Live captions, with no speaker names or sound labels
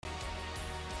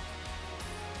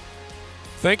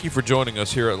Thank you for joining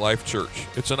us here at Life Church.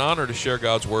 It's an honor to share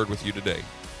God's Word with you today.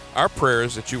 Our prayer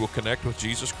is that you will connect with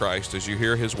Jesus Christ as you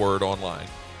hear His Word online.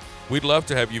 We'd love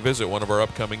to have you visit one of our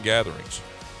upcoming gatherings.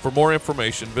 For more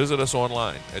information, visit us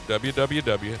online at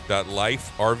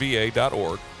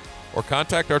www.liferva.org or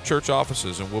contact our church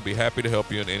offices and we'll be happy to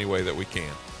help you in any way that we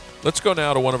can. Let's go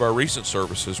now to one of our recent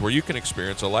services where you can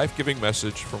experience a life-giving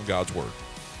message from God's Word.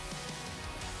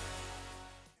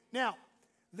 Now,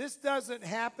 this doesn't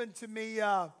happen to me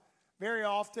very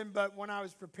often, but when I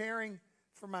was preparing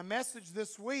for my message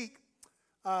this week,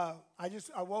 I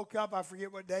woke up, I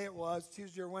forget what day it was,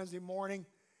 Tuesday or Wednesday morning,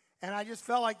 and I just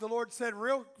felt like the Lord said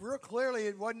real clearly,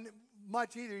 it wasn't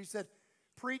much either. He said,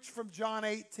 preach from John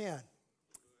 8:10.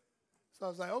 So I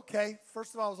was like, okay.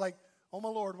 First of all, I was like, oh my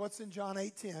Lord, what's in John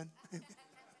 8:10?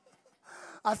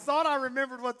 I thought I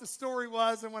remembered what the story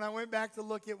was, and when I went back to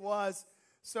look, it was.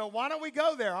 So why don't we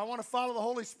go there? I want to follow the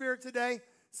Holy Spirit today,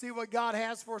 see what God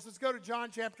has for us. Let's go to John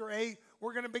chapter 8.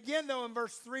 We're going to begin, though, in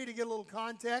verse 3 to get a little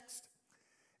context,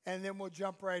 and then we'll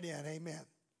jump right in. Amen.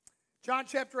 John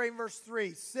chapter 8, verse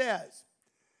 3 says,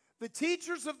 the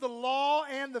teachers of the law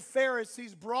and the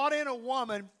Pharisees brought in a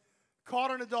woman caught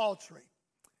in adultery.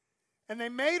 And they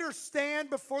made her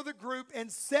stand before the group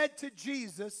and said to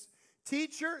Jesus,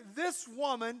 Teacher, this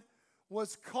woman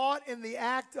was caught in the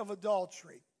act of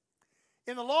adultery.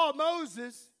 In the law of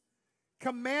Moses,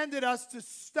 commanded us to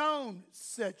stone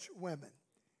such women.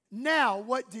 Now,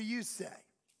 what do you say?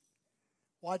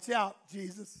 Watch out,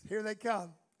 Jesus. Here they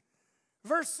come.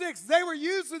 Verse 6, they were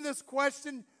using this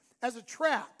question as a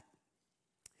trap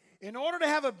in order to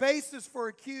have a basis for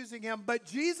accusing him. But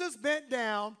Jesus bent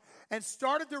down and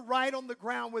started to write on the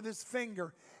ground with his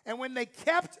finger. And when they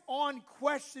kept on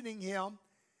questioning him,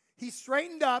 he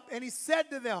straightened up and he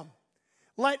said to them,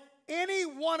 let any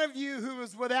one of you who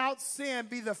is without sin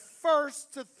be the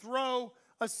first to throw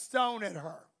a stone at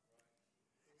her.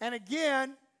 And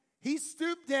again, he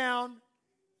stooped down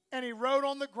and he wrote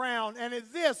on the ground. And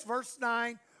at this, verse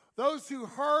 9, those who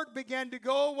heard began to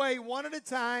go away one at a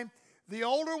time, the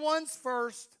older ones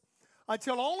first,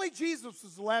 until only Jesus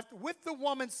was left with the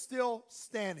woman still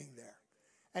standing there.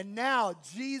 And now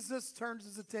Jesus turns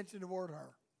his attention toward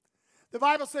her. The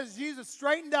Bible says Jesus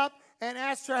straightened up and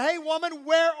asked her, hey, woman,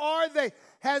 where are they?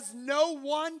 Has no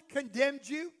one condemned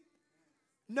you?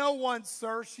 No one,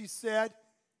 sir, she said.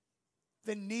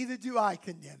 Then neither do I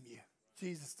condemn you,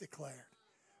 Jesus declared.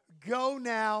 Go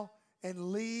now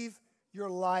and leave your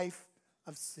life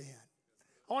of sin.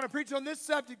 I want to preach on this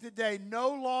subject today,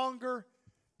 no longer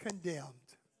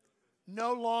condemned.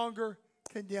 No longer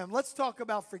condemned. Let's talk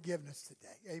about forgiveness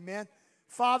today. Amen.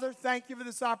 Father, thank you for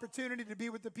this opportunity to be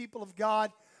with the people of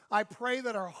God. I pray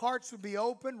that our hearts would be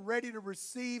open, ready to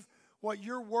receive what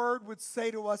your word would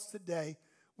say to us today.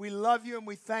 We love you and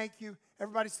we thank you.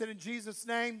 Everybody said in Jesus'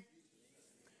 name,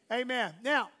 amen.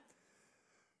 Now,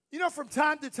 you know, from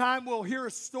time to time we'll hear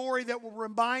a story that will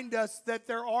remind us that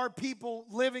there are people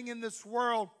living in this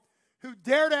world who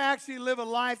dare to actually live a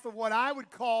life of what I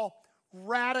would call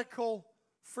radical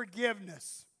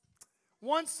forgiveness.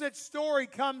 One such story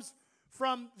comes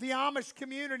from the Amish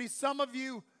community. Some of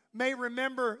you may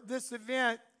remember this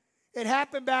event. It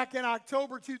happened back in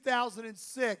October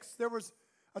 2006. There was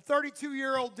a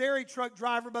 32-year-old dairy truck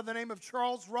driver by the name of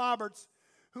Charles Roberts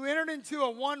who entered into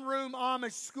a one-room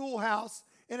Amish schoolhouse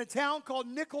in a town called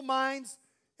Nickel Mines,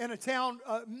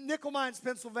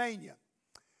 Pennsylvania.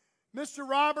 Mr.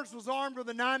 Roberts was armed with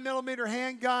a 9mm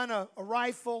handgun, a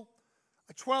rifle,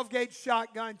 a 12-gauge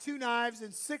shotgun, 2 knives,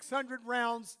 and 600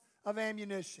 rounds of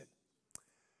ammunition.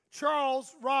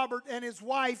 Charles Robert and his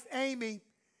wife, Amy,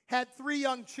 had 3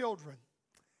 young children.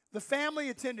 The family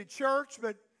attended church,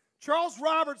 but Charles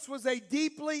Roberts was a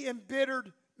deeply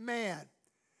embittered man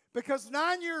because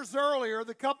 9 years earlier,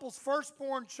 the couple's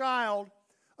firstborn child,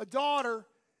 a daughter,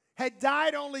 had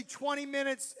died only 20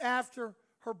 minutes after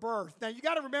her birth. Now, you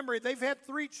got to remember, they've had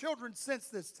 3 children since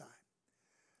this time.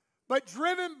 But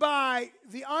driven by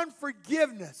the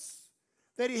unforgiveness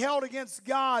that he held against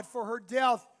God for her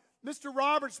death, Mr.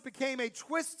 Roberts became a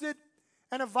twisted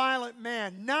and a violent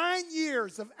man. 9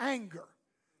 years of anger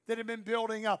that had been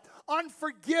building up.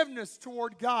 Unforgiveness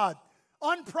toward God.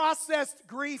 Unprocessed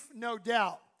grief, no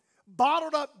doubt.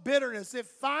 Bottled up bitterness. It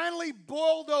finally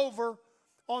boiled over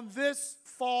on this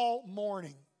fall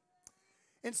morning.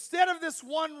 Instead of this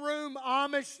one-room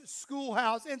Amish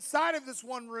schoolhouse, inside of this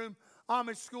one-room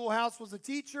Amish schoolhouse was a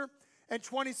teacher and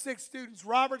 26 students.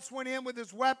 Roberts went in with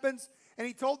his weapons and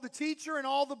he told the teacher and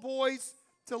all the boys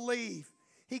to leave.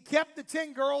 He kept the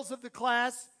 10 girls of the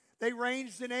class. They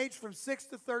ranged in age from 6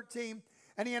 to 13.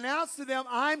 And he announced to them,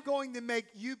 I'm going to make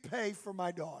you pay for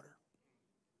my daughter.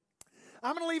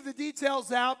 I'm going to leave the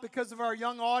details out because of our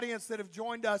young audience that have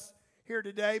joined us here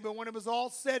today. But when it was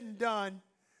all said and done,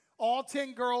 all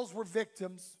 10 girls were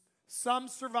victims, some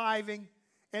surviving,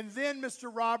 and then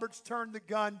Mr. Roberts turned the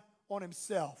gun on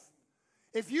himself.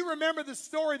 If you remember the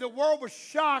story, the world was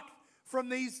shocked from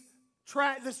this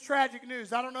tragic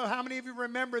news. I don't know how many of you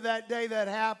remember that day that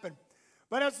happened.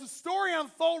 But as the story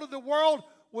unfolded, the world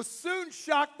was soon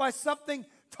shocked by something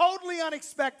totally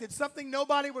unexpected, something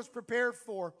nobody was prepared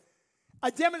for.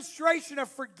 A demonstration of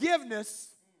forgiveness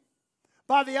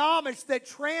by the Amish that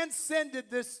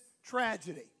transcended this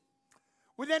tragedy.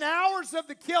 Within hours of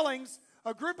the killings,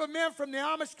 a group of men from the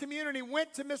Amish community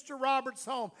went to Mr. Roberts'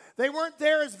 home. They weren't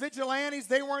there as vigilantes.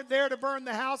 They weren't there to burn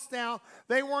the house down.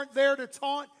 They weren't there to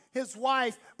taunt his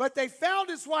wife. But they found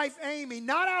his wife, Amy,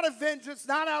 not out of vengeance,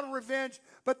 not out of revenge,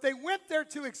 but they went there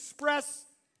to express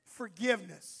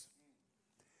forgiveness.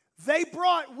 They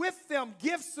brought with them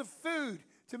gifts of food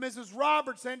to Mrs.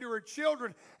 Roberts and to her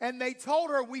children, and they told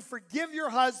her, we forgive your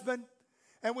husband,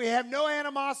 and we have no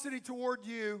animosity toward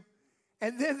you.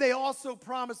 And then they also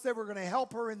promised they were going to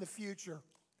help her in the future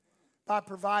by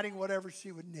providing whatever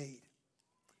she would need.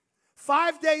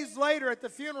 5 days later, at the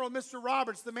funeral of Mr.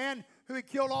 Roberts, the man who had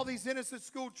killed all these innocent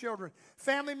school children,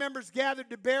 family members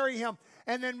gathered to bury him.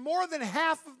 And then more than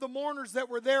half of the mourners that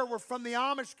were there were from the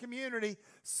Amish community.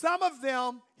 Some of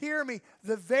them, hear me,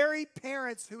 the very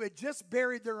parents who had just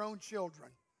buried their own children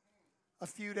a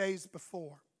few days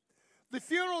before. The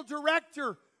funeral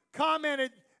director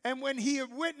commented, and when he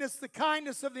had witnessed the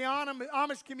kindness of the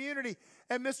Amish community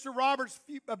at Mr. Roberts'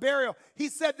 burial, he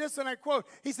said this, and I quote,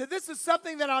 he said, "This is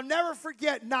something that I'll never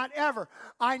forget, not ever.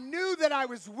 I knew that I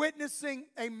was witnessing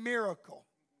a miracle."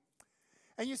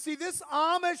 And you see, this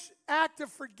Amish act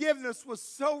of forgiveness was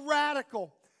so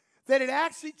radical that it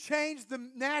actually changed the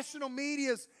national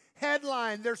media's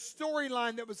headline, their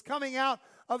storyline that was coming out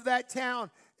of that town.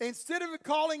 Instead of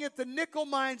calling it the Nickel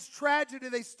Mines tragedy,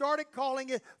 they started calling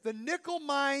it the Nickel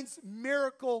Mines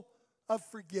miracle of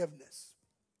forgiveness.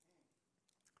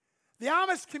 The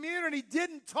Amish community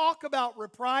didn't talk about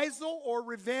reprisal or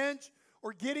revenge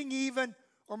or getting even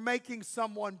or making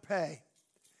someone pay.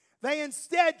 They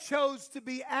instead chose to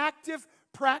be active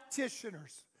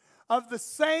practitioners of the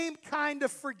same kind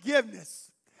of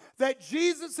forgiveness that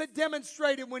Jesus had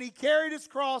demonstrated when he carried his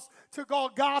cross to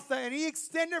Golgotha, and he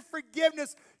extended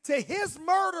forgiveness to his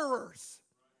murderers.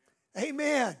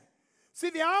 Amen. See,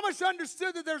 the Amish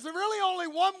understood that there's really only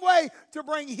one way to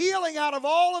bring healing out of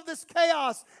all of this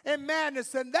chaos and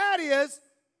madness, and that is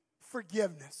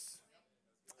forgiveness.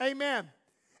 Amen.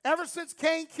 Ever since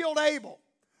Cain killed Abel,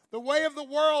 the way of the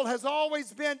world has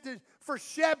always been for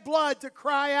shed blood, to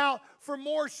cry out for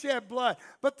more shed blood.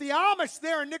 But the Amish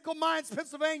there in Nickel Mines,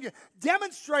 Pennsylvania,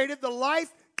 demonstrated the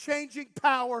life-changing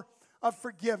power of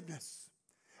forgiveness.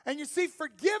 And you see,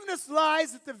 forgiveness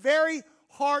lies at the very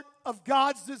heart of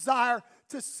God's desire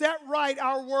to set right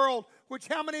our world, which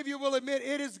how many of you will admit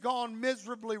it has gone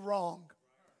miserably wrong?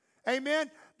 Amen?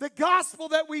 The gospel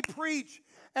that we preach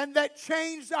and that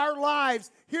changed our lives,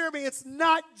 hear me, it's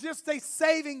not just a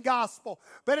saving gospel,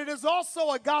 but it is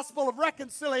also a gospel of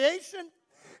reconciliation.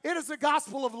 It is a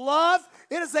gospel of love.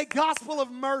 It is a gospel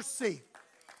of mercy.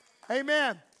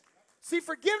 Amen. See,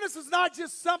 forgiveness is not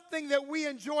just something that we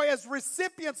enjoy as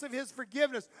recipients of his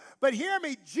forgiveness, but hear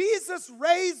me, Jesus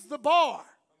raised the bar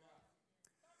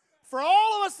for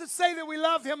all of us to say that we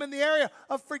love him in the area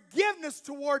of forgiveness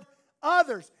toward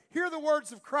others. Hear the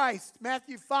words of Christ,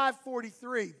 Matthew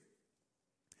 5:43.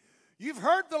 You've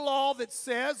heard the law that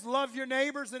says, love your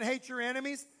neighbors and hate your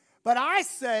enemies. But I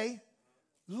say,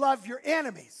 love your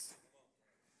enemies.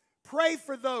 Pray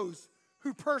for those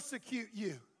who persecute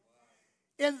you.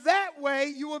 In that way,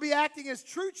 you will be acting as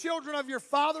true children of your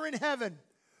Father in heaven.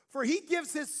 For he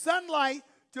gives his sunlight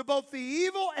to both the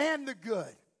evil and the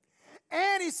good.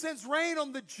 And he sends rain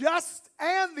on the just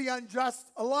and the unjust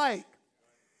alike.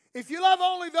 If you love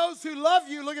only those who love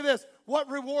you, look at this, what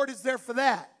reward is there for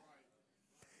that?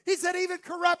 He said even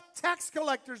corrupt tax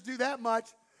collectors do that much.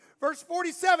 Verse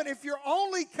 47, if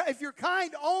you're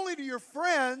kind only to your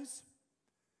friends,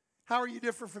 how are you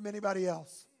different from anybody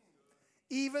else?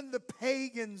 Even the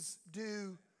pagans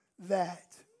do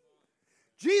that.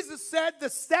 Jesus said the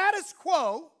status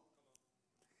quo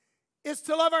is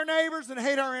to love our neighbors and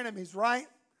hate our enemies, right?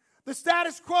 The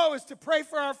status quo is to pray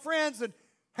for our friends and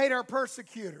hate our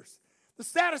persecutors. The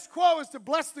status quo is to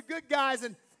bless the good guys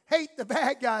and hate the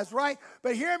bad guys, right?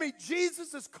 But hear me,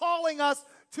 Jesus is calling us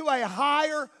to a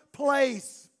higher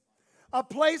place. A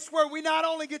place where we not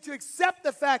only get to accept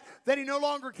the fact that he no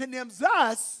longer condemns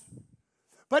us,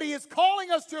 but he is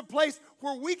calling us to a place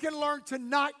where we can learn to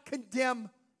not condemn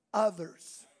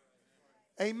others.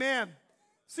 Amen.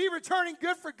 See, returning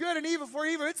good for good and evil for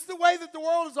evil. It's the way that the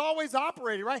world has always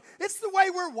operated, right? It's the way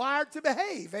we're wired to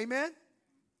behave. Amen?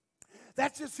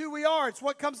 That's just who we are. It's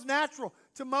what comes natural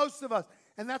to most of us.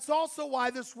 And that's also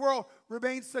why this world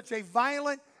remains such a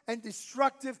violent and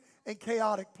destructive and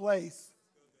chaotic place.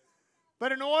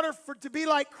 But in order to be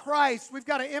like Christ, we've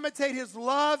got to imitate his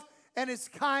love and his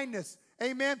kindness.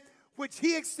 Amen? Which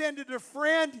he extended to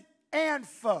friend and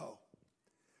foe.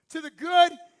 To the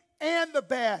good and the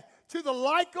bad. To the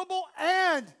likable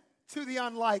and to the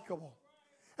unlikable.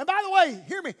 And by the way,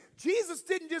 hear me. Jesus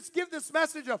didn't just give this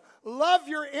message of love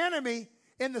your enemy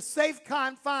in the safe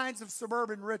confines of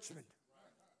suburban Richmond.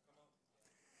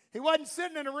 He wasn't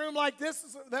sitting in a room like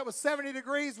this that was 70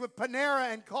 degrees with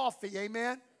Panera and coffee.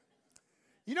 Amen?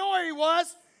 You know where he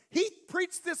was? He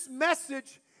preached this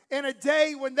message in a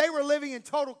day when they were living in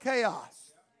total chaos.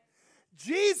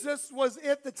 Jesus was,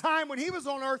 at the time when he was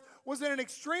on earth, was in an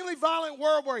extremely violent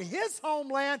world where his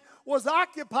homeland was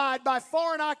occupied by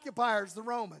foreign occupiers, the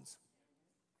Romans.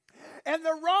 And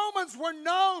the Romans were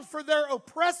known for their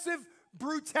oppressive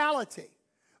brutality.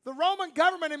 The Roman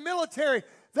government and military,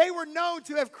 they were known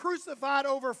to have crucified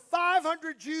over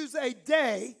 500 Jews a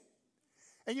day.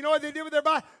 And you know what they did with their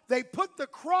body? They put the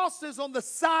crosses on the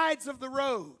sides of the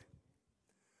road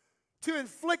to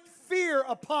inflict fear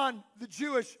upon the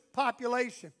Jewish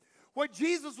population. When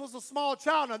Jesus was a small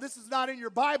child, now this is not in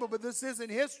your Bible, but this is in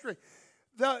history.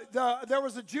 There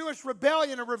was a Jewish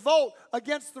rebellion, a revolt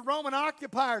against the Roman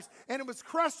occupiers, and it was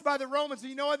crushed by the Romans.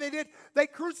 And you know what they did? They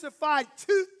crucified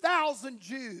 2,000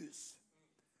 Jews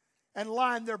and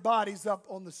lined their bodies up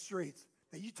on the streets.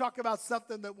 Now you talk about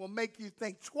something that will make you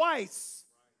think twice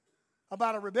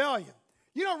about a rebellion.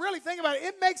 You don't really think about it.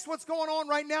 It makes what's going on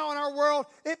right now in our world,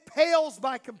 it pales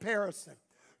by comparison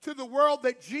to the world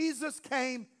that Jesus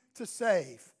came to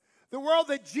save. The world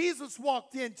that Jesus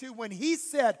walked into when he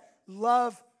said,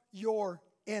 love your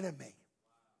enemy.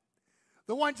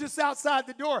 The one just outside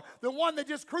the door. The one that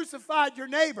just crucified your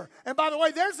neighbor. And by the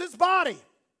way, there's his body.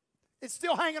 It's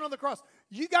still hanging on the cross.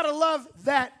 You got to love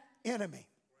that enemy.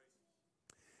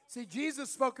 See,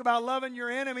 Jesus spoke about loving your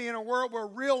enemy in a world where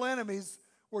real enemies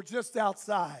were just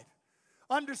outside.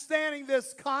 Understanding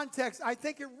this context, I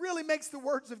think it really makes the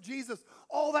words of Jesus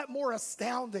all that more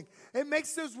astounding. It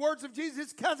makes those words of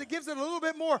Jesus, it gives it a little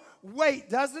bit more weight,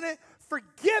 doesn't it?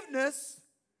 Forgiveness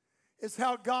is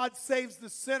how God saves the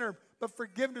sinner, but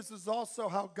forgiveness is also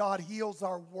how God heals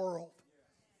our world.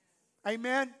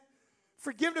 Amen?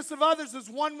 Forgiveness of others is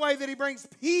one way that he brings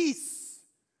peace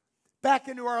back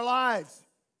into our lives.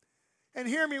 And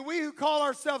hear me, we who call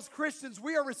ourselves Christians,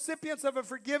 we are recipients of a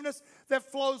forgiveness that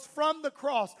flows from the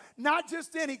cross. Not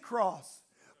just any cross,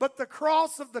 but the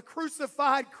cross of the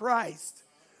crucified Christ.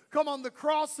 Come on, the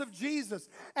cross of Jesus.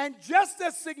 And just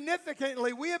as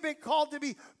significantly, we have been called to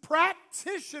be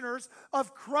practitioners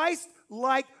of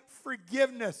Christ-like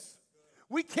forgiveness.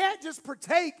 We can't just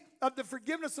partake of the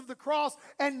forgiveness of the cross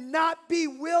and not be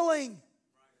willing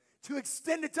to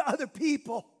extend it to other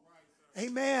people.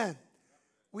 Amen.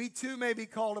 We too may be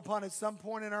called upon at some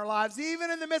point in our lives,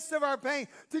 even in the midst of our pain,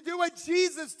 to do what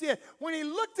Jesus did when he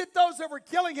looked at those that were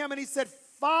killing him and he said,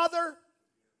 Father,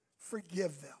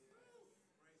 forgive them.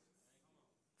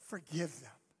 Forgive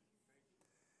them.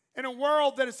 In a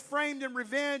world that is framed in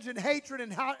revenge and hatred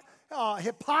and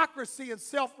hypocrisy and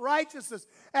self-righteousness,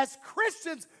 as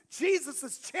Christians, Jesus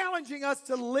is challenging us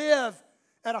to live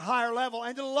at a higher level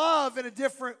and to love in a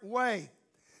different way.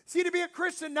 See, to be a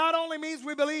Christian not only means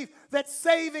we believe that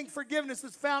saving forgiveness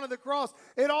is found in the cross,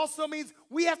 it also means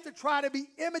we have to try to be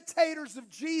imitators of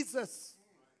Jesus.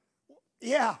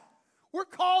 Yeah. We're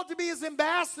called to be his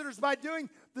ambassadors by doing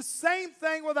the same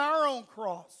thing with our own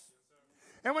cross.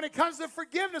 And when it comes to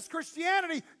forgiveness,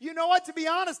 Christianity, you know what, to be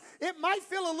honest, it might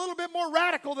feel a little bit more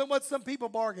radical than what some people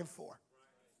bargain for.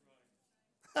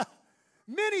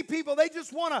 Many people, they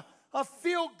just want a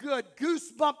feel-good,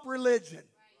 goosebump religion.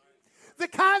 The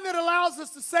kind that allows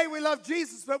us to say we love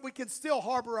Jesus, but we can still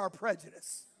harbor our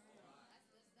prejudice.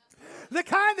 The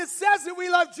kind that says that we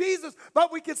love Jesus,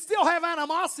 but we can still have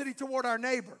animosity toward our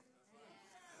neighbor.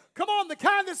 Come on, the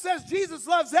kind that says Jesus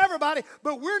loves everybody,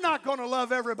 but we're not going to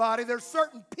love everybody. There's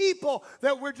certain people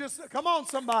that we're just, come on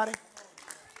somebody.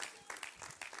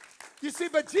 You see,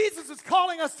 but Jesus is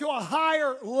calling us to a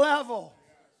higher level.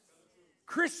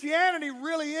 Christianity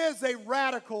really is a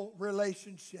radical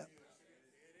relationship.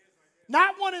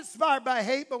 Not one inspired by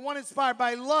hate, but one inspired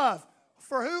by love.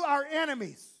 For who? Our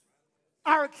enemies,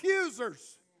 our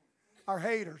accusers, our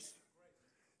haters.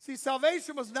 See,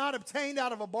 salvation was not obtained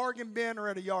out of a bargain bin or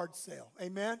at a yard sale.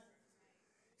 Amen?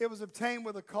 It was obtained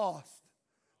with a cost.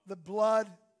 The blood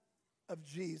of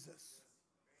Jesus.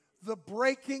 the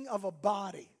breaking of a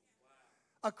body,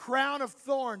 a crown of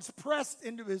thorns pressed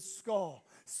into his skull,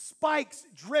 spikes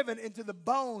driven into the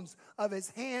bones of his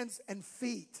hands and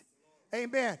feet.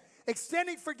 Amen.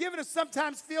 Extending forgiveness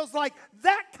sometimes feels like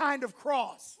that kind of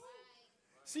cross.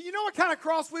 See, you know what kind of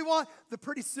cross we want? The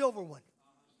pretty silver one.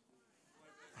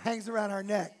 Hangs around our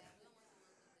neck.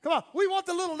 Come on, we want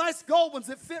the little nice gold ones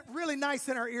that fit really nice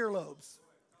in our earlobes.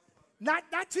 Not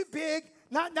too big,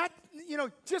 not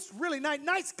just really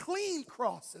nice clean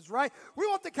crosses, right? We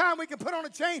want the kind we can put on a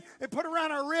chain and put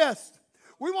around our wrist.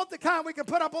 We want the kind we can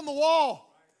put up on the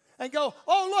wall and go,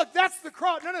 oh, look, that's the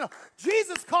cross. No.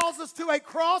 Jesus calls us to a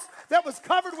cross that was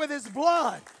covered with his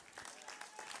blood.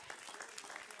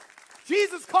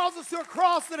 Jesus calls us to a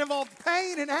cross that involved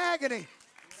pain and agony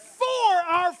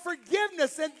for our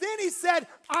forgiveness. And then he said,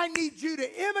 I need you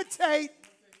to imitate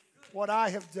what I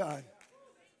have done.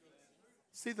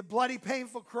 See, the bloody,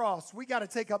 painful cross, we got to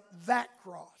take up that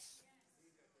cross.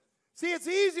 See, it's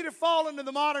easy to fall into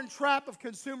the modern trap of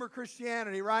consumer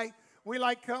Christianity, right? We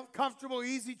like comfortable,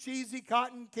 easy, cheesy,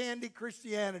 cotton candy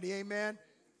Christianity, amen?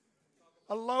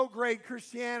 A low-grade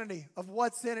Christianity of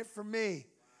what's in it for me.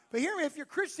 But hear me, if your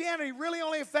Christianity really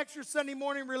only affects your Sunday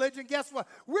morning religion, guess what?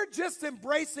 We're just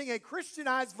embracing a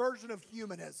Christianized version of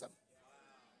humanism.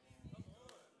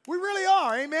 We really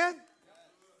are, amen?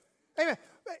 Amen.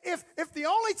 If the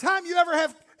only time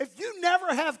if you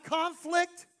never have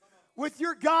conflict with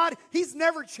your God, he's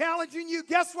never challenging you,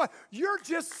 guess what? You're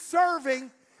just serving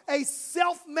a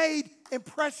self-made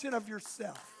impression of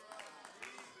yourself.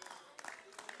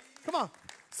 Come on.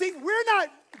 See,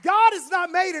 God is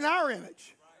not made in our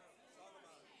image.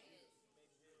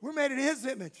 We're made in his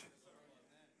image.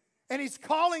 And he's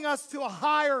calling us to a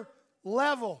higher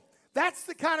level. That's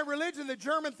the kind of religion the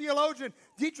German theologian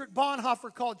Dietrich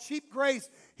Bonhoeffer called cheap grace.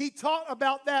 He taught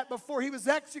about that before he was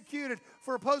executed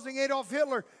for opposing Adolf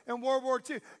Hitler in World War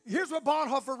II. Here's what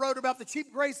Bonhoeffer wrote about the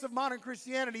cheap grace of modern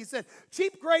Christianity. He said,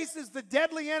 cheap grace is the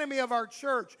deadly enemy of our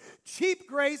church. Cheap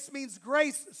grace means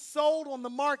grace sold on the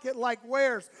market like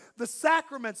wares. The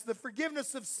sacraments, the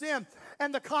forgiveness of sin,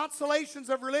 and the consolations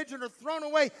of religion are thrown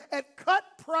away at cut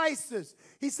prices.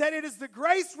 He said, it is the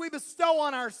grace we bestow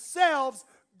on ourselves,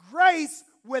 grace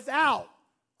without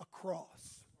a cross.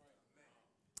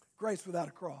 Grace without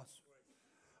a cross.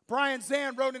 Brian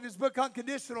Zahnd wrote in his book,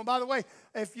 Unconditional. By the way,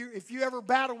 if you ever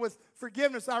battle with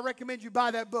forgiveness, I recommend you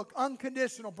buy that book,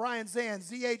 Unconditional, Brian Zahnd,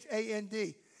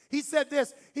 Z-H-A-N-D. He said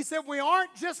this. He said, we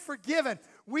aren't just forgiven.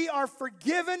 We are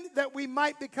forgiven that we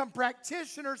might become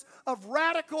practitioners of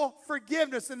radical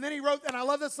forgiveness. And then he wrote, and I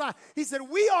love this line, he said,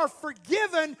 we are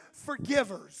forgiven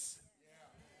forgivers.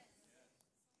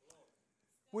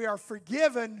 We are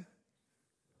forgiven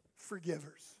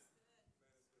forgivers.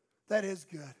 That is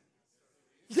good.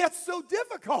 Yet so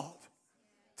difficult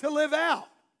to live out.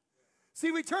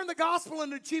 See, we turn the gospel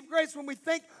into cheap grace when we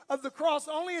think of the cross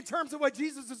only in terms of what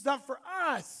Jesus has done for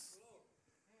us.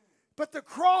 But the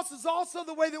cross is also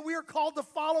the way that we are called to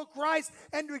follow Christ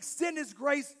and to extend his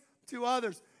grace to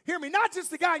others. Hear me, not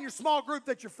just the guy in your small group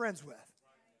that you're friends with.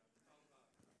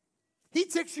 He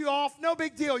ticks you off, no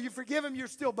big deal. You forgive him, you're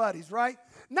still buddies, right?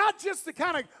 Not just the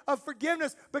kind of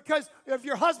forgiveness because of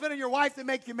your husband and your wife that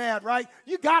make you mad, right?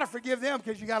 You got to forgive them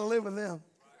because you got to live with them.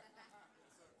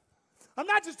 I'm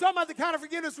not just talking about the kind of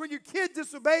forgiveness when your kid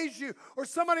disobeys you or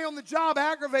somebody on the job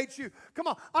aggravates you. Come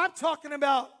on, I'm talking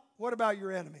about, what about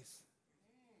your enemies?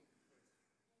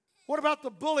 What about the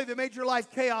bully that made your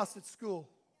life chaos at school?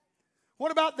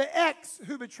 What about the ex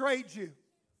who betrayed you?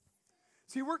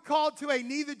 See, we're called to a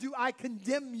neither do I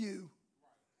condemn you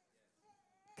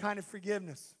kind of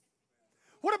forgiveness.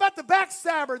 What about the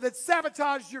backstabber that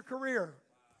sabotaged your career?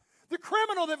 The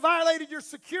criminal that violated your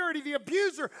security, the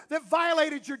abuser that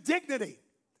violated your dignity,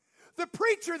 the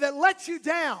preacher that let you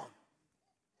down,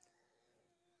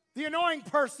 the annoying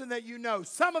person that you know,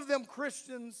 some of them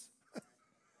Christians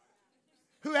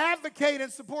who advocate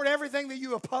and support everything that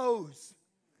you oppose.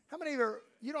 How many of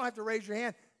you don't have to raise your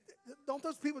hand. Don't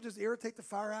those people just irritate the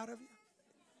fire out of you?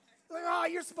 Like, oh,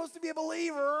 you're supposed to be a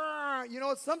believer. You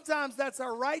know, sometimes that's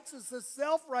our righteousness,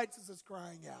 self-righteousness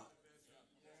crying out.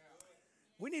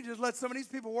 We need to just let some of these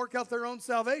people work out their own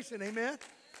salvation, amen?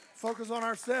 Focus on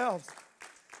ourselves.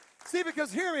 See,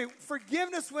 because hear me,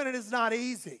 forgiveness when it is not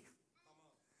easy.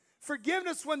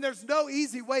 Forgiveness when there's no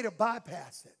easy way to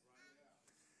bypass it.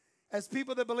 As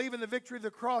people that believe in the victory of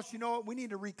the cross, you know what? We need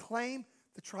to reclaim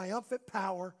the triumphant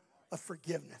power of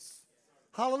forgiveness.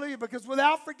 Hallelujah. Because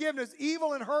without forgiveness,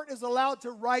 evil and hurt is allowed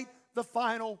to write the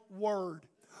final word.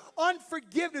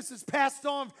 Unforgiveness is passed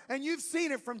on, and you've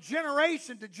seen it from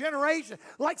generation to generation,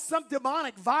 like some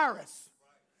demonic virus.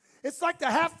 It's like the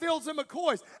Hatfields and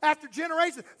McCoys. After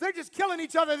generations, they're just killing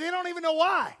each other. They don't even know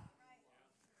why.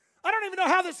 I don't even know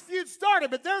how this feud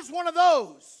started, but there's one of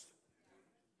those.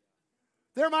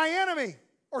 They're my enemy,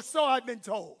 or so I've been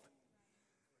told.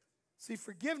 See,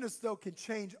 forgiveness, though, can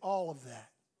change all of that.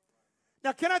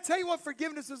 Now, can I tell you what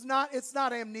forgiveness is not? It's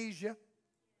not amnesia.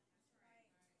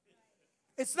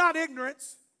 It's not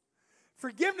ignorance.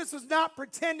 Forgiveness is not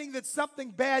pretending that something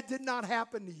bad did not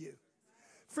happen to you.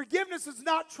 Forgiveness is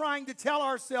not trying to tell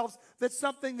ourselves that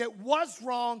something that was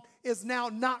wrong is now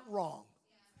not wrong.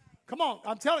 Come on,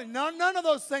 I'm telling you, none of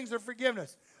those things are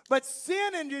forgiveness. But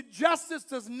sin and injustice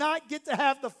does not get to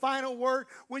have the final word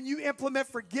when you implement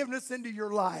forgiveness into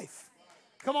your life.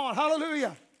 Come on,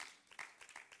 hallelujah.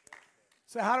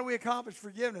 So how do we accomplish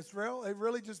forgiveness? Well, it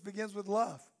really just begins with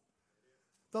love.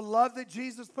 The love that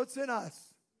Jesus puts in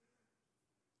us,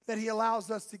 that he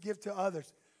allows us to give to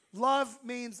others. Love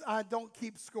means I don't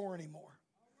keep score anymore.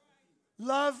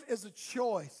 Love is a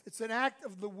choice. It's an act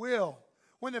of the will.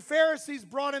 When the Pharisees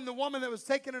brought in the woman that was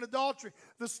taken in adultery,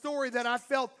 the story that I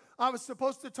felt I was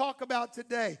supposed to talk about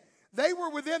today, they were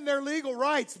within their legal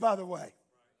rights, by the way.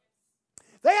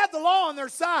 They had the law on their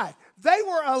side. They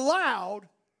were allowed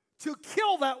to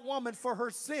kill that woman for her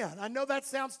sin. I know that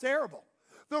sounds terrible.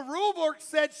 The rule book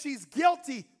said she's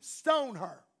guilty, stone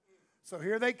her. So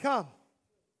here they come.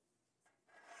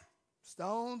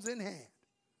 Stones in hand,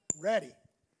 ready.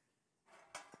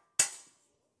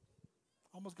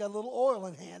 Almost got a little oil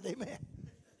in hand, amen.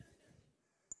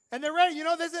 And they're ready. You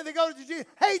know, they go to Jesus.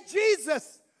 Hey,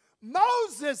 Jesus,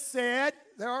 Moses said,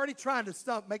 they're already trying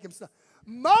to make him stump.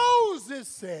 Moses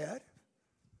said,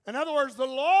 in other words, the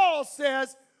law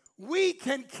says we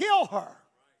can kill her.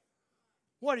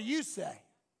 What do you say?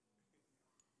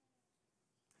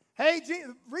 Hey,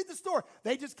 read the story.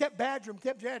 They just kept badgering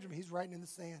him, He's writing in the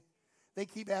sand. They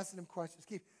keep asking him questions.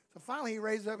 So finally he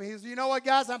raises up and he says, you know what,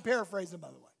 guys? I'm paraphrasing, by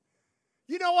the way.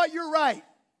 You know what? You're right.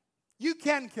 You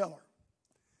can kill her.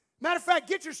 Matter of fact,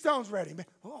 get your stones ready.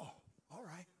 Oh, all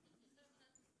right.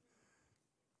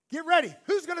 Get ready.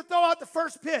 Who's going to throw out the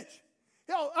first pitch?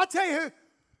 I'll tell you who.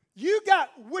 You got,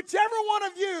 whichever one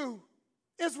of you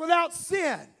is without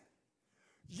sin,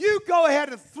 you go ahead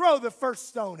and throw the first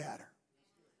stone at her.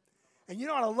 And you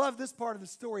know what? I love this part of the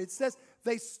story. It says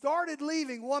they started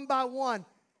leaving one by one,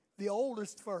 the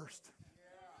oldest first.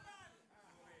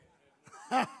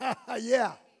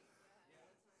 Yeah.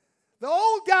 The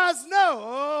old guys know,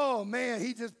 oh man,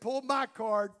 he just pulled my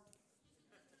card.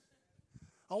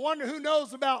 I wonder who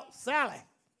knows about Sally.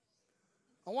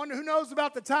 I wonder who knows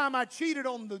about the time I cheated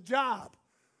on the job.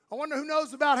 I wonder who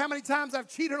knows about how many times I've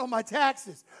cheated on my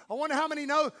taxes. I wonder how many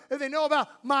know, if they know about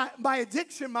my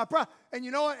addiction, my problem. And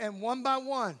you know what? And one by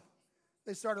one,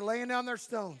 they started laying down their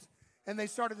stones. And they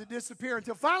started to disappear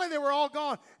until finally they were all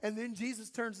gone. And then Jesus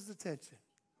turns his attention.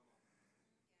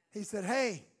 He said,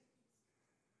 hey,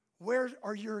 where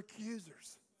are your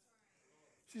accusers?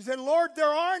 She said, Lord, there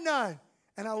are none.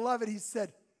 And I love it. He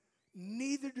said,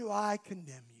 neither do I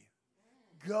condemn you.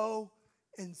 Go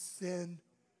and sin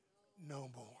no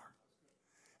more.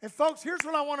 And folks, here's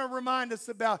what I want to remind us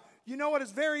about. You know what?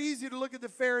 It's very easy to look at the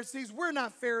Pharisees. We're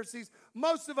not Pharisees.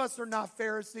 Most of us are not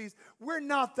Pharisees. We're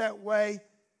not that way.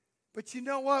 But you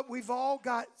know what? We've all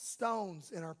got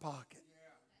stones in our pocket.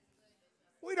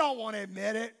 We don't want to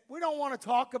admit it. We don't want to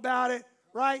talk about it,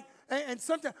 right? And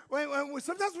sometimes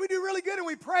we do really good and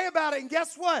we pray about it. And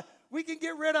guess what? We can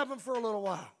get rid of them for a little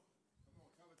while.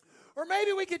 Or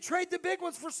maybe we could trade the big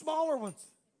ones for smaller ones.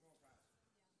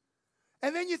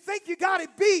 And then you think you got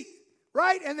it beat,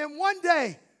 right? And then one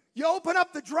day you open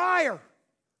up the dryer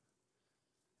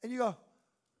and you go,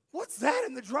 what's that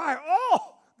in the dryer?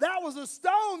 Oh, that was a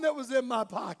stone that was in my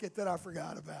pocket that I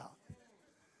forgot about.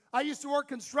 I used to work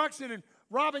construction, and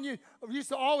Robin used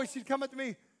to always, she'd come up to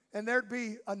me and there'd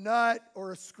be a nut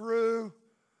or a screw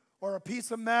or a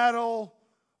piece of metal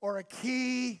or a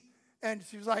key. And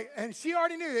she was like, and she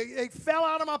already knew it fell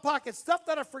out of my pocket. Stuff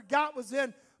that I forgot was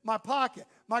in my pocket.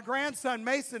 My grandson,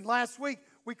 Mason, last week,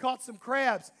 we caught some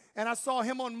crabs. And I saw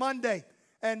him on Monday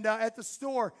and at the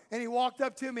store. And he walked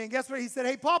up to me. And guess what? He said,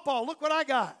 hey, Pawpaw, look what I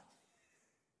got.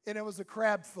 And it was a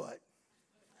crab foot.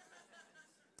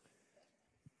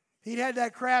 He'd had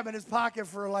that crab in his pocket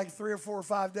for like 3 or 4 or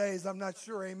 5 days. I'm not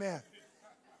sure, amen.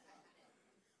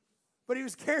 But he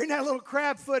was carrying that little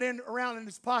crab foot around in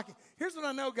his pocket. Here's what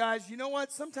I know, guys. You know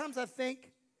what? Sometimes I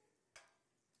think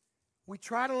we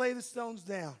try to lay the stones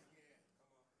down.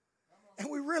 And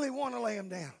we really want to lay them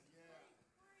down.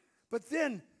 But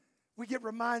then we get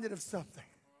reminded of something.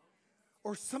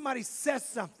 Or somebody says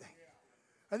something.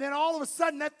 And then all of a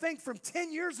sudden, that thing from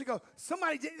 10 years ago,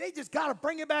 they just got to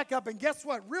bring it back up. And guess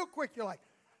what? Real quick, you're like,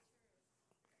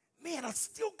 Man, I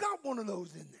still got one of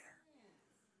those in there.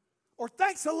 Or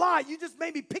thanks a lot. You just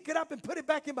made me pick it up and put it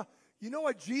back in my. You know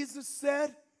what Jesus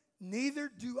said? Neither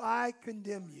do I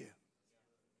condemn you.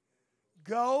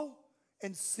 Go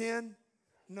and sin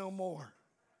no more.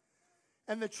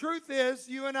 And the truth is,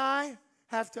 you and I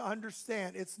have to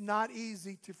understand it's not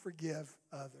easy to forgive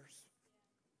others.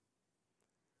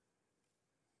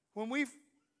 When we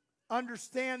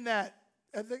understand that,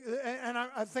 and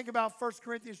I think about 1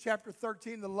 Corinthians chapter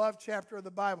 13, the love chapter of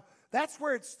the Bible. That's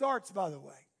where it starts, by the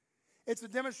way. It's a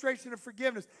demonstration of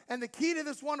forgiveness. And the key to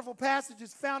this wonderful passage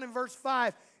is found in verse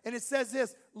 5. And it says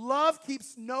this, love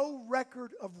keeps no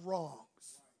record of wrongs.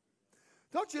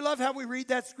 Don't you love how we read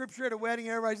that scripture at a wedding?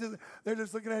 Everybody's they're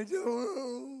just looking at each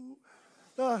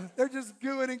other. They're just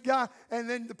gooing and God. And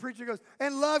then the preacher goes,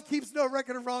 and love keeps no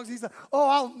record of wrongs. He said, oh,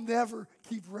 I'll never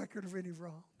keep record of any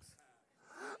wrongs.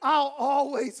 I'll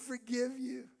always forgive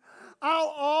you.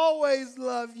 I'll always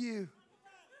love you.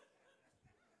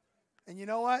 And you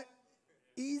know what?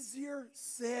 Easier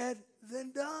said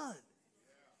than done.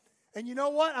 And you know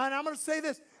what? And I'm going to say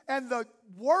this. And the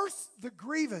worse the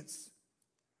grievance,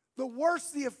 the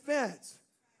worse the offense.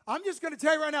 I'm just going to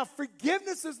tell you right now,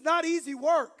 forgiveness is not easy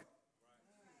work.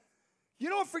 You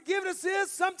know what forgiveness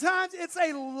is? Sometimes it's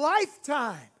a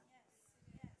lifetime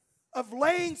of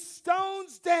laying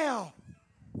stones down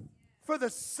for the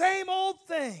same old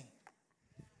thing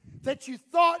that you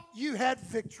thought you had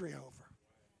victory over.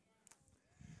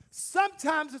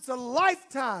 Sometimes it's a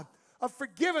lifetime of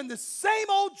forgiving the same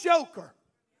old joker.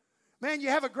 Man, you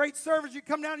have a great service, you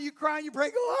come down and you cry and you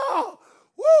pray, oh,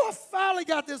 woo, I finally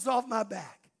got this off my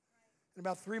back. And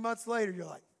about 3 months later, you're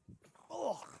like,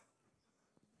 oh,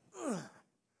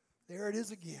 there it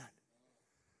is again.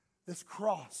 This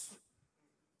cross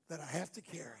that I have to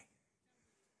carry.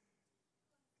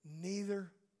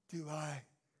 Neither do I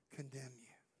condemn you.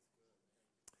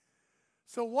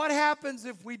 So what happens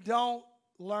if we don't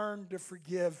learn to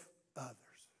forgive others?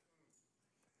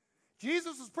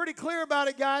 Jesus was pretty clear about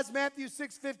it, guys. Matthew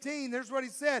 6:15, there's what he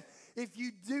said. If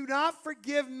you do not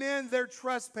forgive men their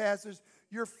trespasses,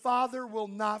 your Father will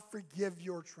not forgive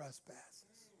your trespasses.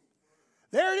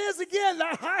 There it is again,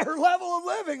 that higher level of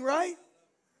living, right?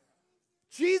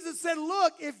 Jesus said,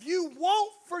 look, if you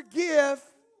won't forgive,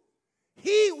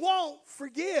 he won't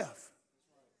forgive.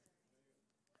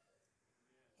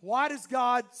 Why does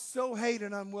God so hate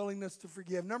an unwillingness to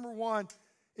forgive? Number one,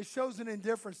 it shows an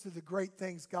indifference to the great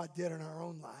things God did in our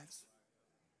own lives.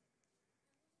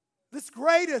 This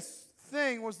greatest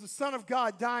thing was the Son of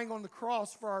God dying on the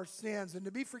cross for our sins. And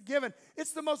to be forgiven,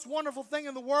 it's the most wonderful thing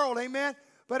in the world, amen?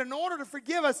 But in order to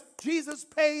forgive us, Jesus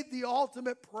paid the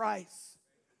ultimate price.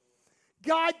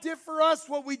 God did for us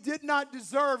what we did not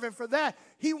deserve, and for that,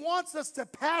 he wants us to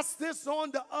pass this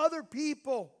on to other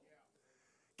people.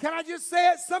 Can I just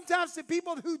say it? Sometimes to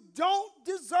people who don't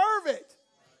deserve it.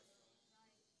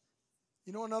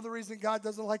 You know another reason God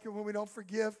doesn't like it when we don't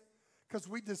forgive? Because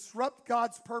we disrupt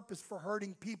God's purpose for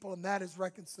hurting people, and that is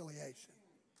reconciliation.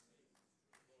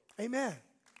 Amen.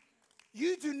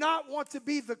 You do not want to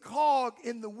be the cog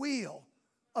in the wheel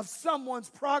of someone's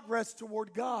progress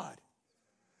toward God.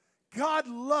 God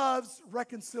loves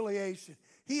reconciliation.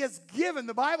 He has given,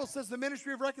 the Bible says, the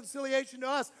ministry of reconciliation to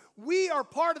us. We are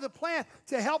part of the plan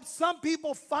to help some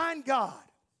people find God.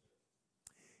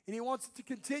 And he wants it to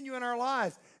continue in our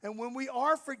lives. And when we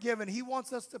are forgiven, he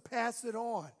wants us to pass it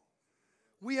on.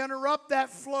 We interrupt that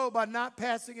flow by not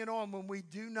passing it on when we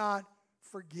do not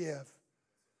forgive.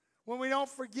 When we don't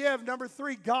forgive, number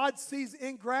three, God sees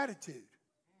ingratitude.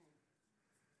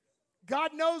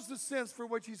 God knows the sins for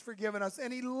which he's forgiven us,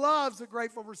 and he loves a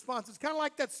grateful response. It's kind of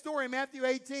like that story in Matthew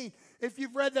 18. If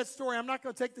you've read that story, I'm not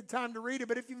going to take the time to read it,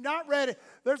 but if you've not read it,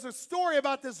 there's a story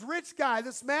about this rich guy,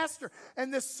 this master,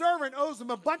 and this servant owes him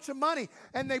a bunch of money,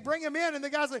 and they bring him in, and the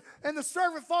guy's like, and the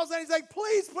servant falls down, he's like,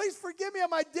 please forgive me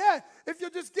of my debt. If you'll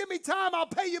just give me time, I'll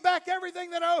pay you back everything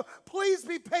that I owe. Please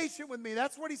be patient with me.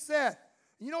 That's what he said.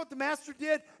 You know what the master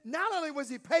did? Not only was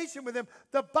he patient with him,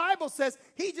 the Bible says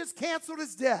he just canceled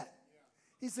his debt.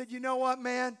 He said, you know what,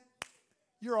 man?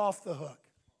 You're off the hook.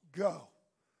 Go.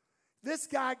 This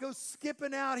guy goes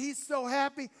skipping out. He's so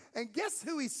happy. And guess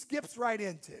who he skips right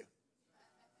into?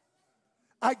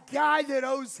 A guy that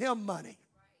owes him money.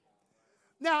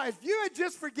 Now, if you had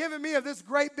just forgiven me of this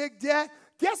great big debt,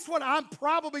 guess what I'm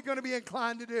probably going to be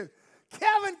inclined to do?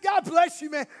 Kevin, God bless you,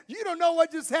 man. You don't know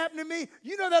what just happened to me.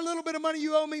 You know that little bit of money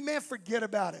you owe me? Man, forget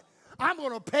about it. I'm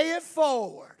going to pay it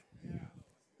forward.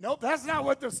 Nope, that's not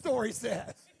what the story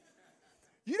says.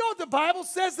 You know what the Bible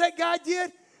says that guy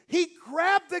did? He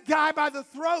grabbed the guy by the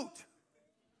throat.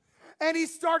 And he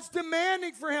starts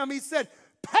demanding for him. He said,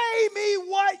 pay me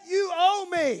what you owe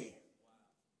me.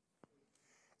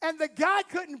 And the guy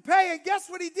couldn't pay, and guess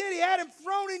what he did? He had him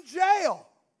thrown in jail.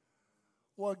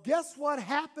 Well, guess what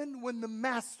happened when the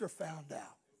master found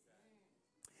out?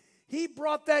 He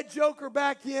brought that joker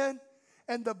back in,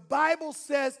 and the Bible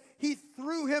says he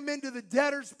threw him into the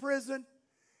debtor's prison.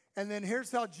 And then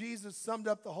here's how Jesus summed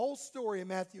up the whole story in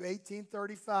Matthew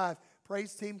 18:35.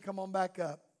 Praise team, come on back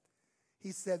up.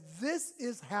 He said, this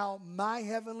is how my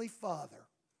heavenly Father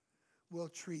will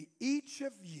treat each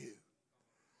of you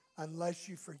unless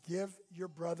you forgive your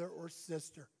brother or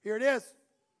sister. Here it is.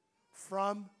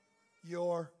 From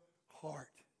your heart.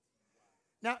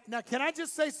 Now, can I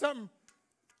just say something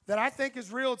that I think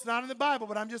is real? It's not in the Bible,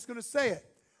 but I'm just going to say it.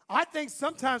 I think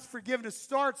sometimes forgiveness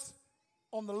starts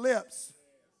on the lips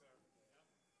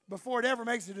before it ever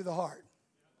makes it to the heart.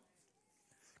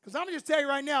 Because I'm going to just tell you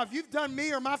right now, if you've done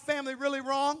me or my family really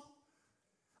wrong,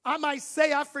 I might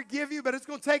say I forgive you, but it's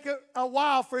going to take a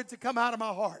while for it to come out of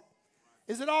my heart.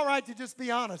 Is it all right to just be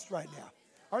honest right now?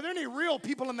 Are there any real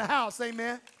people in the house?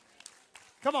 Amen.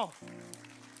 Come on.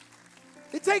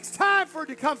 It takes time for it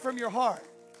to come from your heart.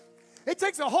 It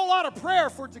takes a whole lot of prayer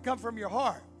for it to come from your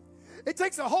heart. It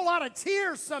takes a whole lot of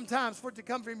tears sometimes for it to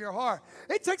come from your heart.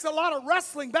 It takes a lot of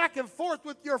wrestling back and forth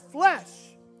with your flesh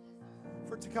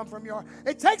for it to come from your heart.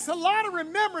 It takes a lot of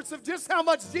remembrance of just how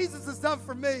much Jesus has done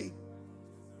for me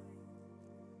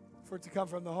for it to come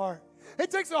from the heart. It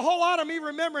takes a whole lot of me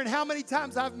remembering how many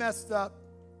times I've messed up.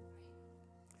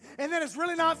 And then it's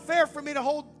really not fair for me to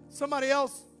hold somebody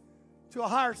else to a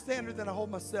higher standard than I hold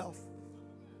myself.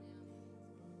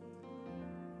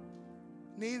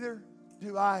 Neither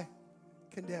do I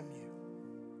condemn you.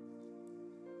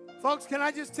 Folks, can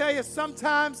I just tell you,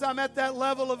 sometimes I'm at that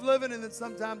level of living and then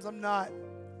sometimes I'm not.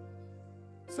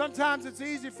 Sometimes it's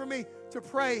easy for me to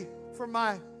pray for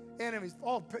my enemies.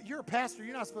 Oh, you're a pastor,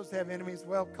 you're not supposed to have enemies.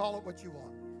 Well, call it what you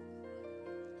want.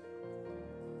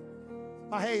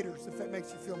 My haters, if that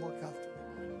makes you feel more comfortable.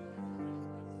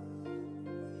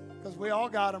 Because we all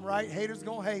got them, right? Haters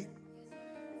gonna hate.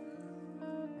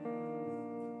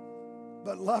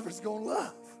 But lovers gonna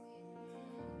love.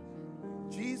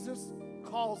 Jesus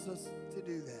calls us to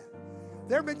do that.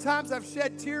 There have been times I've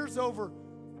shed tears over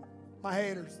my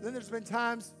haters. Then there's been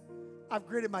times I've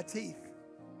gritted my teeth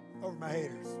over my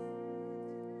haters.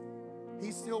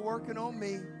 He's still working on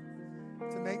me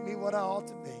to make me what I ought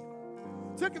to be.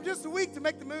 It took him just a week to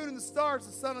make the moon and the stars,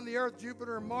 the sun and the earth,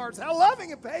 Jupiter and Mars. How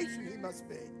loving and patient he must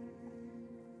be.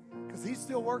 Because he's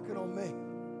still working on me.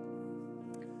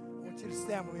 I want you to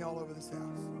stand with me all over this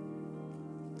house.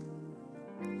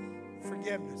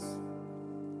 Forgiveness.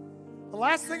 The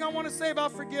last thing I want to say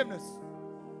about forgiveness.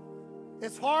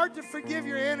 It's hard to forgive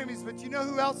your enemies, but you know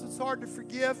who else it's hard to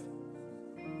forgive?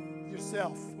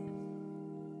 Yourself.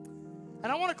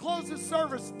 And I want to close this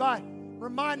service by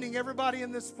reminding everybody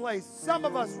in this place, some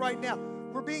of us right now,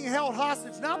 we're being held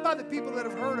hostage, not by the people that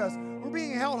have hurt us. We're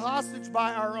being held hostage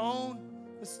by our own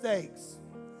mistakes,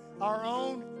 our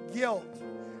own guilt.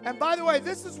 And by the way,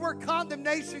 this is where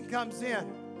condemnation comes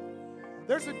in.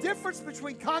 There's a difference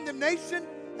between condemnation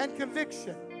and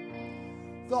conviction.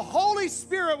 The Holy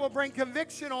Spirit will bring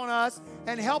conviction on us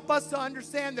and help us to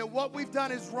understand that what we've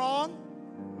done is wrong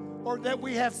or that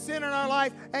we have sin in our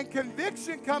life. And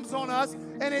conviction comes on us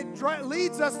and it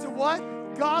leads us to what?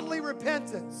 Godly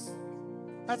repentance.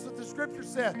 That's what the scripture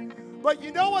said. But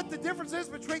you know what the difference is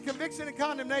between conviction and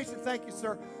condemnation? Thank you,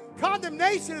 sir.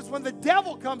 Condemnation is when the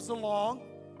devil comes along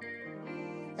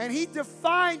and he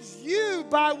defines you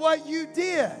by what you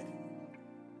did.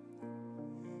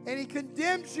 And he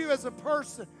condemns you as a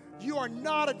person. You are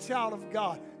not a child of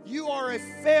God. You are a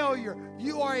failure.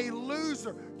 You are a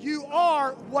loser. You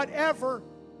are whatever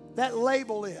that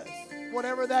label is,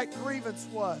 whatever that grievance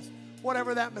was,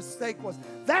 whatever that mistake was.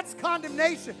 That's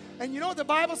condemnation. And you know what the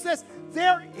Bible says?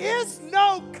 There is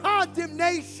no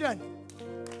condemnation.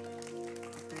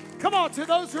 Come on, to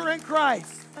those who are in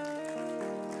Christ.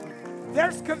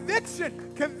 There's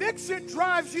conviction. Conviction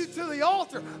drives you to the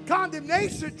altar.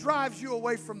 Condemnation drives you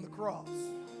away from the cross.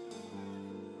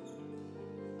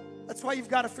 That's why you've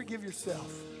got to forgive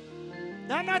yourself.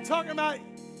 Now, I'm not talking about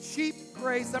cheap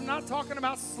grace. I'm not talking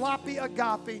about sloppy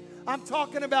agape. I'm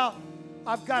talking about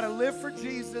I've got to live for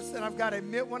Jesus, and I've got to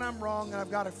admit when I'm wrong, and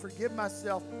I've got to forgive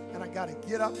myself, and I've got to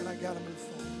get up, and I've got to move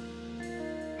forward.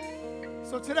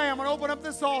 So today, I'm going to open up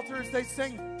this altar as they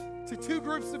sing to two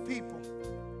groups of people.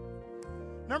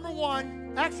 Number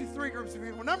one, actually three groups of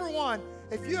people. Number one,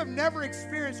 if you have never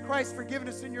experienced Christ's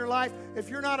forgiveness in your life, if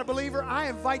you're not a believer, I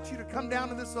invite you to come down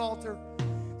to this altar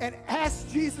and ask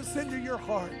Jesus into your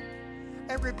heart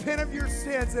and repent of your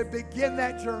sins and begin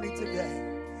that journey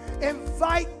today.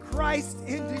 Invite Christ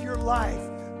into your life.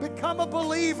 Become a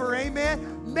believer,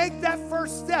 amen? Make that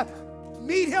first step.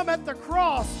 Meet him at the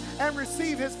cross and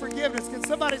receive his forgiveness. Can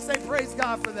somebody say praise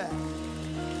God for that?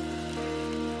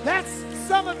 That's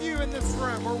some of you in this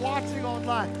room or watching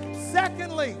online.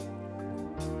 Secondly,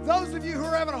 those of you who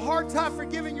are having a hard time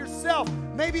forgiving yourself,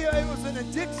 maybe it was an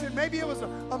addiction, maybe it was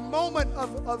a moment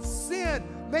of sin,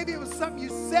 maybe it was something you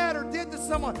said or did to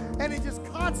someone, and it just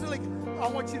constantly, I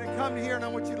want you to come here and I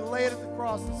want you to lay it at the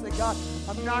cross and say, God,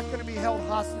 I'm not going to be held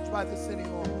hostage by this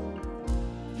anymore.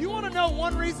 You want to know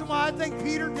one reason why I think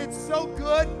Peter did so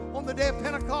good on the day of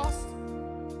Pentecost?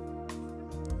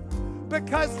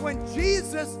 Because when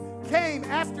Jesus came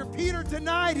after Peter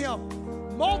denied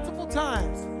him multiple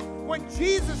times, when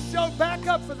Jesus showed back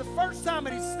up for the first time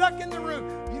and he snuck in the room,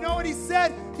 you know what he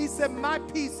said? He said, my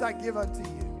peace I give unto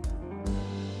you.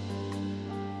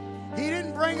 He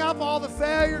didn't bring up all the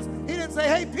failures. He didn't say,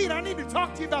 hey, Pete, I need to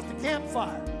talk to you about the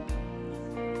campfire.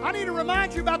 I need to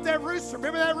remind you about that rooster.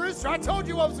 Remember that rooster? I told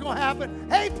you what was going to happen.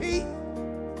 Hey, Pete.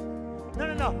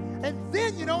 No. And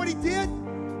then, you know what he did?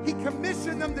 He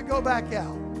commissioned them to go back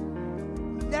out.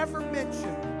 Never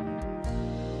mentioned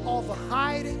all the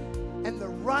hiding and the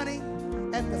running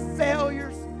and the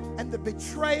failures and the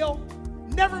betrayal.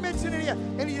 Never mentioned any of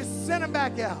it. And he just sent them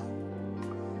back out.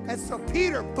 And so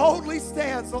Peter boldly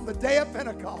stands on the day of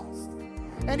Pentecost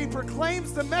and he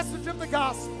proclaims the message of the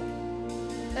gospel.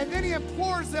 And then he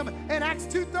implores them in Acts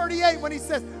 2:38 when he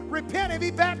says, repent and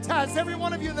be baptized, every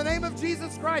one of you, in the name of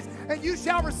Jesus Christ, and you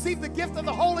shall receive the gift of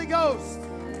the Holy Ghost.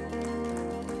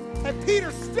 And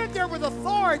Peter stood there with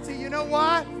authority. You know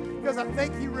why? Because I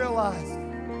think he realized,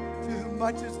 to whom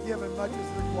much is given, much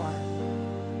is required.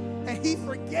 And he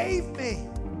forgave me.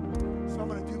 So I'm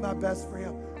going to do my best for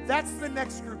him. That's the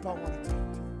next group I want to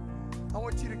talk to. I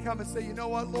want you to come and say, you know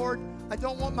what, Lord? I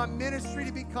don't want my ministry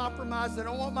to be compromised. I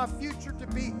don't want my future to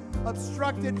be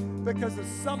obstructed because of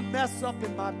some mess up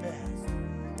in my past.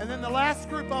 And then the last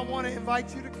group, I want to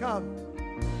invite you to come.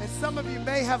 And some of you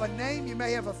may have a name, you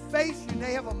may have a face, you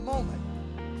may have a moment,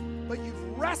 but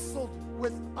you've wrestled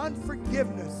with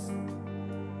unforgiveness.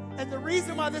 And the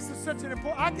reason why this is such an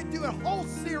important, I could do a whole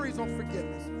series on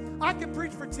forgiveness. I could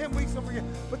preach for 10 weeks on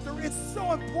forgiveness, but it's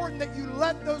so important that you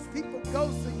let those people go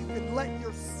so you can let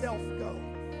yourself go.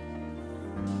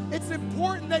 It's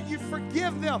important that you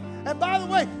forgive them. And by the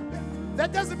way,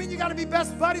 that doesn't mean you got to be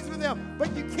best buddies with them,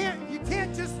 but you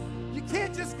can't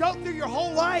just go through your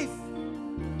whole life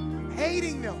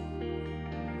hating them.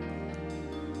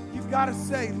 You've got to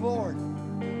say, Lord,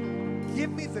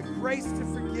 give me the grace to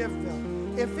forgive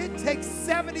them. If it takes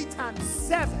 70 times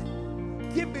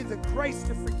 7, give me the grace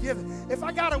to forgive them. If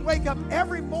I got to wake up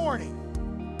every morning,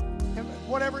 and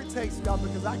whatever it takes, God,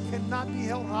 because I cannot be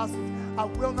held hostage. I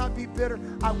will not be bitter.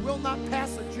 I will not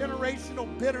pass a generational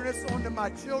bitterness on to my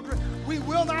children. We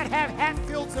will not have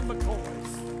Hatfields and McCoys.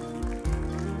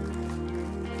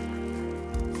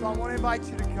 So I want to invite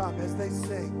you to come as they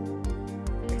sing.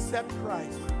 Accept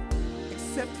Christ.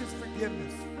 Accept his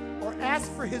forgiveness. Or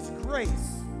ask for his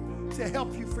grace to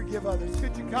help you forgive others.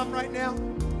 Could you come right now?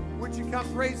 Would you come?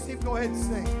 Praise him. Go ahead and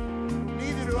sing.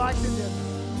 Neither do I condemn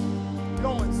you.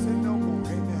 Go and sin no more.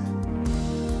 Amen.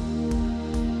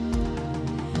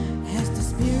 As the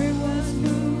Spirit was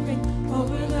moving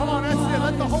over the Come on, that's it.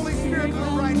 Let the Holy Spirit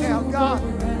move right now. God,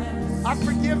 I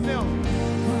forgive them.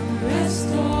 rest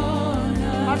on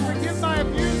us. I forgive my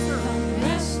abuser.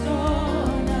 Rest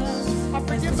on us. I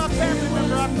forgive my family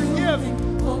member. I forgive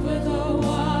Over the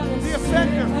waters. the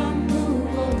offender. Come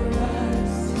move over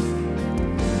us.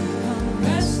 Come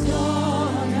rest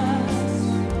on us.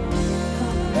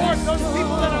 Lord, those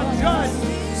people that I've judged,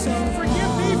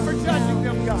 forgive me for judging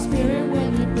them, God. Spirit,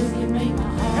 when you move, you make my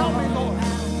heart. Help me, Lord.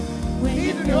 When you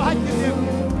Neither do I condemn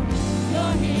you.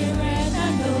 You're here and I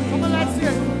know you. Come on, that's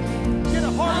it. Get a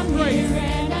heart of grace. Here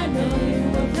and I know you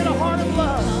will Get a heart of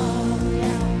love. come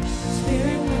down.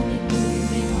 Spirit, when you move, you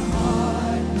make my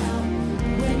heart pound.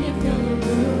 When you fill the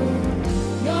room,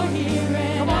 you're here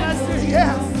and Come on, I that's know it. you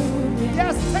Yes. will move.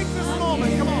 Yes, take this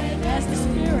moment. Come on. That's the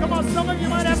Spirit. Come on, some of you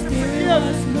might have to forgive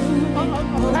a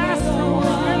pastor or a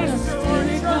minister or a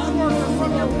church worker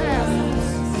from your past.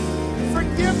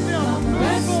 Forgive them.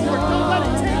 Move forward. Don't let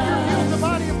it take your view of the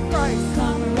body of Christ.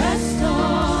 Come rest on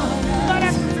You us. might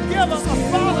have to forgive a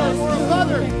father or a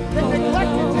mother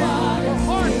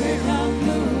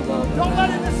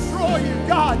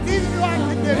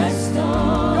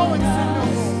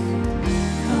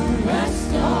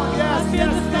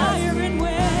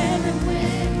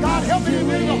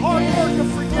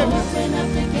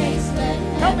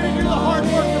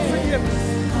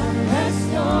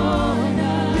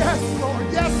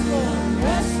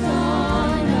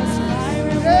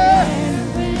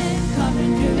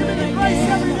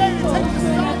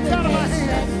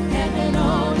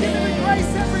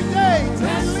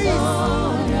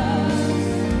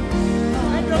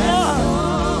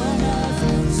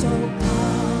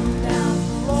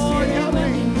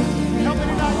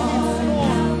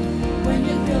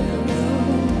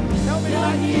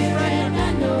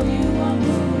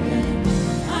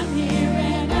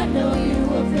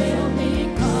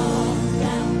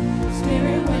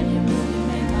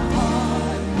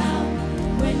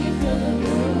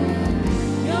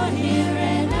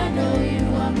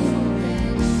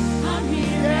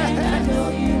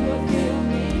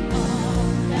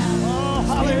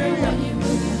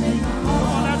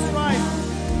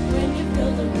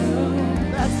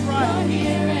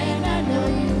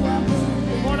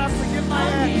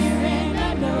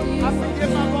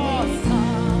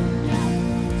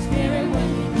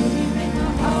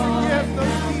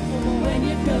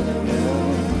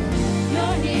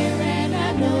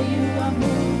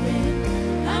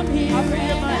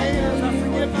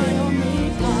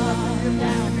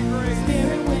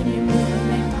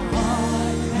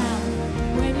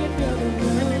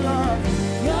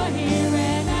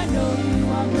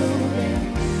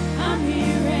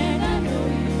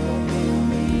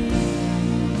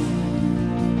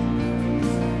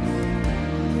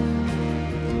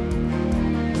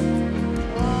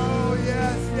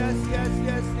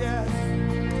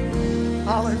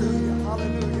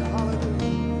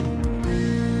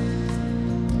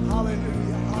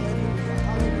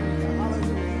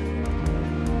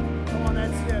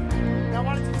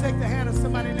to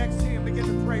somebody next to you and begin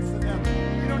to pray for them.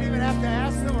 You don't even have to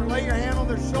ask them or lay your hand on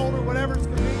their shoulder, whatever's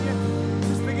convenient.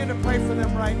 Just begin to pray for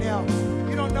them right now.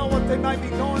 You don't know what they might be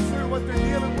going through, what they're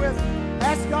dealing with.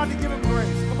 Ask God to give them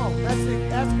grace. Come on, that's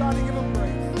it. Ask God to give them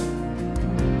grace.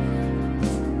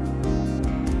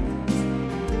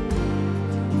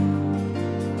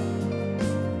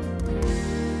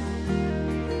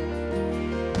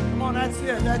 Come on, that's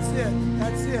it. That's it.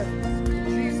 That's it. In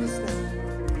Jesus' name.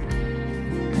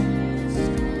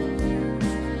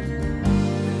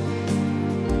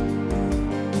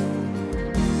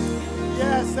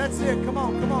 Yes, that's it. Come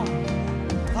on, come on.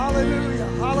 Hallelujah,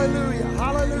 hallelujah,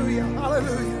 hallelujah,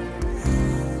 hallelujah.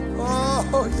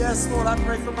 Oh, yes, Lord, I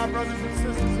pray for my brothers and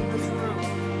sisters in this room.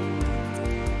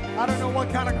 I don't know what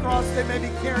kind of cross they may be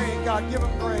carrying, God. Give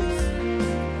them grace.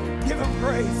 Give them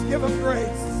grace. Give them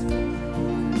grace.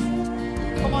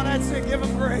 Come on, that's it. Give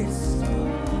them grace.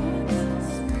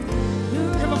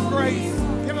 Give them grace.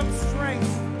 Give them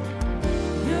strength.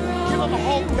 Give them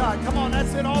hope, God. Come on,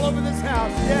 that's it. All over this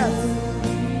house. Yes.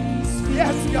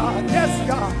 Yes, God. Yes,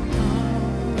 God.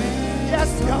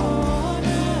 Yes, God.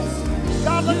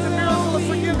 God, let the miracle of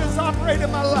forgiveness operate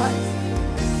in my life.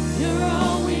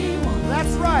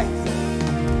 That's right.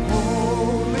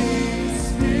 Holy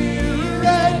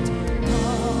Spirit,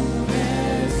 come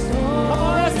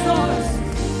on, rest on us.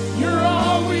 You're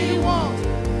all we want.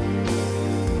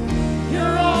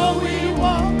 You're all we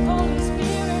want. Holy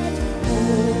Spirit.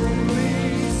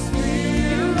 Holy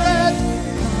Spirit,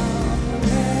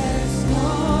 rest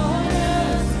on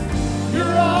us.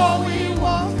 You're all we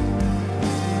want.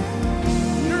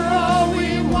 You're all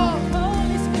we want.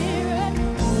 Holy Spirit.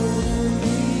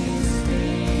 Holy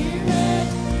Spirit,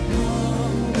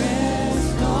 come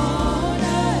rest on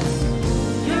us.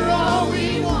 You're all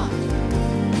we want.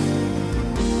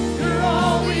 You're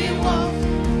all we want.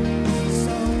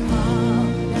 So calm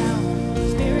down,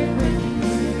 Spirit, when you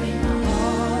move in my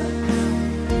heart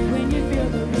now. When you feel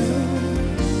the room,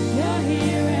 you're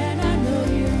here and I know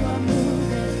you are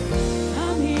moving.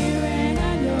 I'm here and I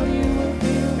know you will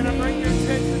feel. Can I bring your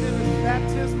attention to the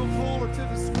baptismal pool or to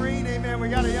the screen? Amen. We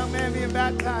got a young man being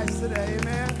baptized today.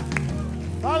 Amen.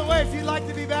 By the way, if you'd like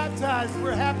to be baptized,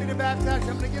 we're happy to baptize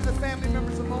you. I'm going to give the family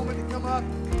members a moment to come up.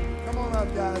 Come on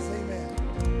up, guys. Amen.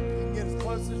 You can get as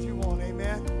close as you want.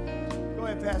 Amen. Go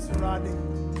ahead, Pastor Rodney.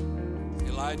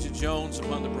 Elijah Jones,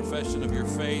 upon the profession of your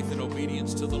faith and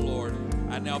obedience to the Lord,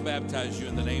 I now baptize you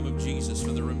in the name of Jesus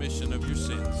for the remission of your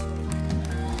sins.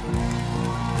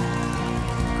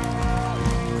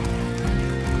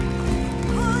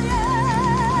 Oh,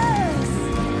 yes.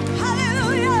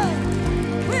 Hallelujah.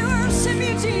 We worship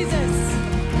you, Jesus.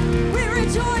 We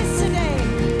rejoice today.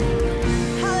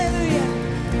 Hallelujah.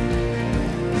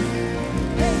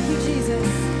 Thank you, Jesus.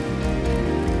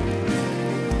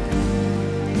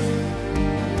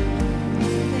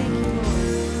 Thank you, Lord.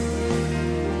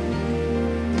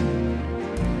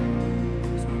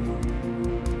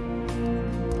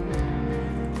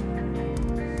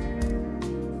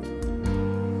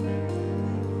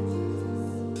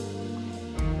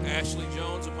 Ashley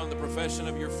Jones, upon the profession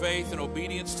of your faith and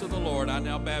obedience to the Lord, I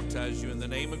now baptize you in the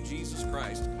name of Jesus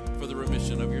Christ for the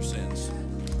remission of your sins.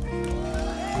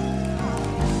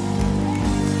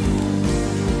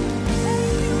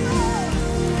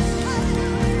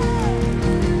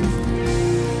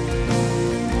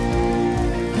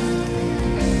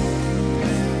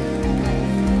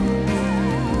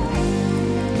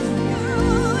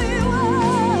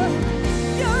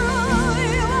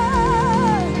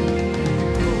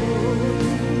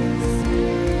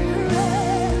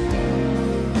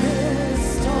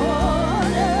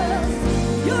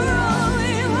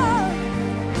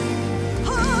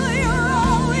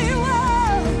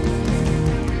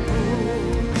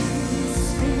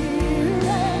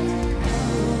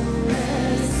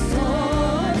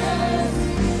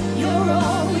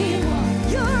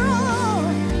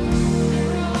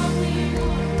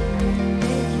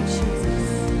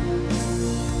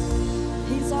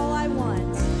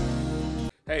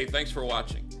 Hey, thanks for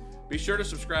watching. Be sure to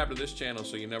subscribe to this channel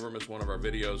so you never miss one of our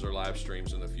videos or live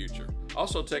streams in the future.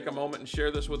 Also, take a moment and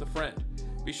share this with a friend.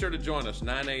 Be sure to join us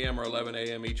 9 a.m. or 11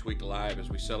 a.m. each week live as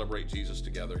we celebrate Jesus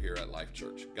together here at Life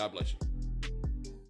Church. God bless you.